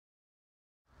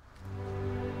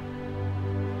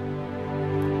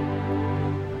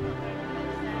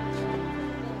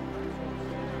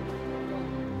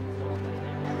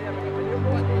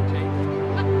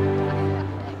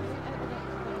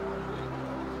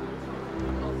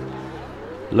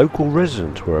Local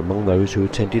residents were among those who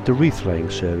attended the wreath-laying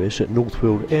service at North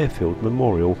Weald Airfield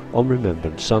Memorial on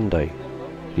Remembrance Sunday.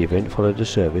 The event followed a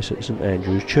service at St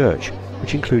Andrew's Church,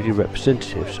 which included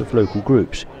representatives of local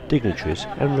groups, dignitaries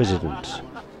and residents.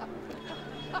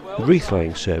 The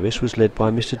wreath-laying service was led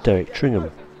by Mr Derek Tringham,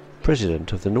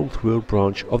 President of the North Weald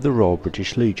branch of the Royal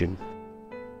British Legion.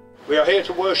 We are here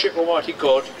to worship Almighty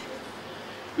God,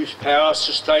 whose power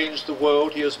sustains the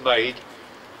world he has made,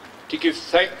 to give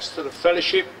thanks to the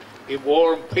fellowship in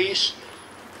war and peace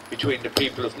between the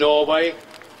people of Norway,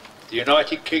 the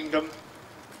United Kingdom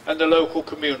and the local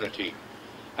community,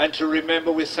 and to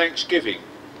remember with thanksgiving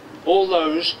all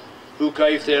those who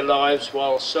gave their lives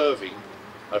while serving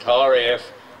at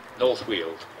RAF North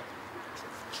Weald.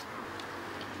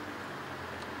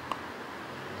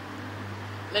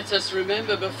 Let us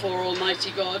remember before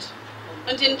Almighty God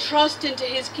and entrust into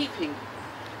his keeping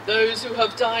those who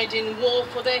have died in war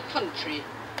for their country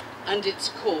and its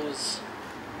cause.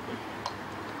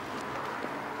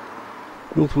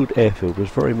 North Weald Airfield was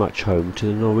very much home to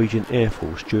the Norwegian Air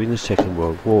Force during the Second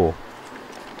World War.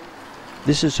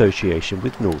 This association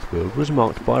with North Weald was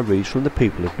marked by wreaths from the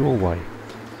people of Norway,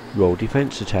 Royal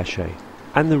Defence Attaché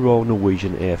and the Royal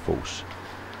Norwegian Air Force.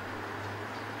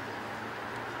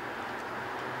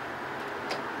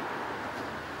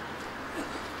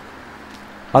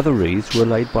 Other wreaths were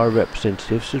laid by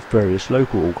representatives of various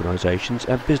local organisations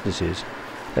and businesses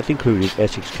that included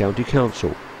Essex County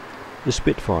Council, the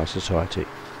Spitfire Society,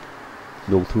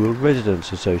 North Weald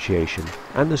Residents Association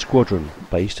and the Squadron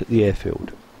based at the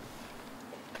airfield.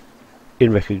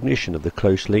 In recognition of the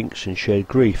close links and shared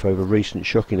grief over recent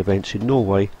shocking events in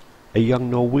Norway, a young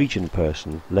Norwegian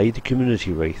person laid the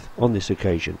community wreath on this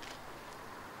occasion.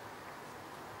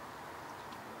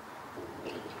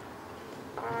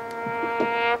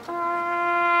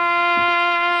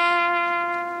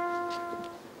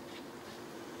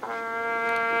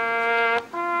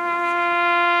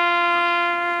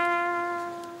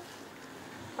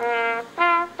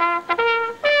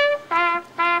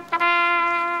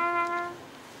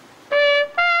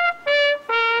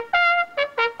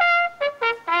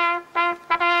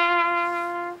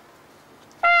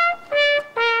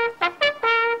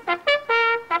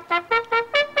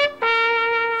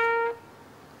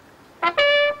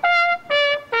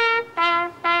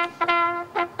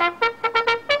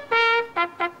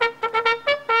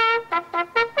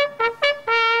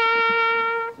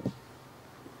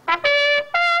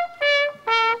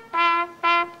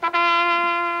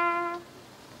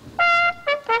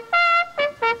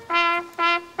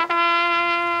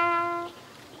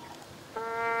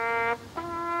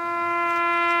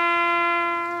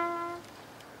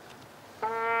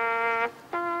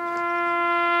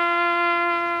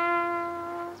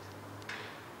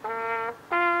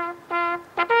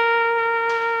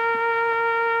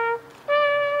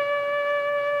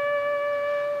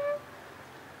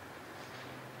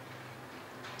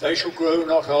 They shall grow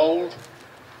not old,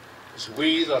 as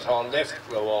we that are left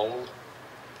grow old.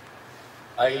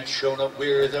 Age shall not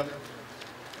weary them,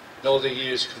 nor the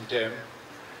years condemn.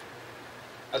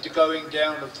 At the going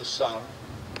down of the sun,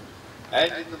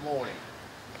 and in the morning,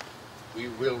 we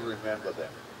will remember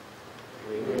them.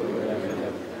 We will remember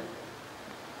them.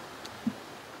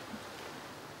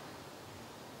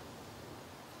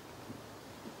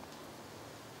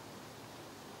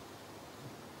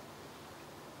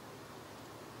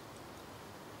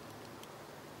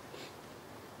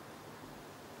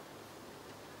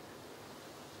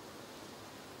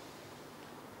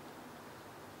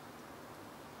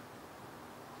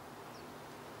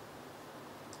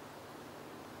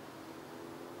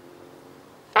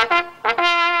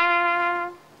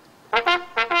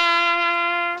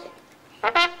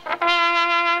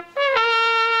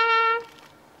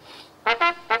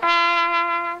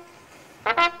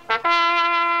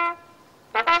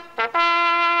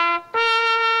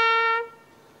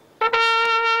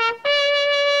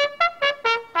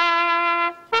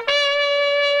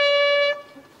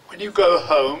 When you go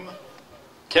home,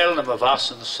 tell them of us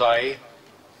and say,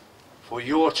 for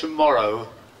your tomorrow,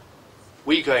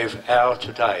 we gave our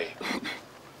today.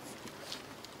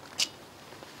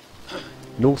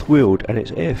 North Weald and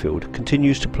its airfield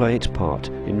continues to play its part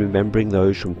in remembering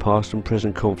those from past and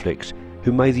present conflicts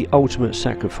who made the ultimate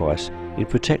sacrifice in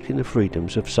protecting the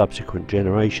freedoms of subsequent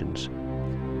generations.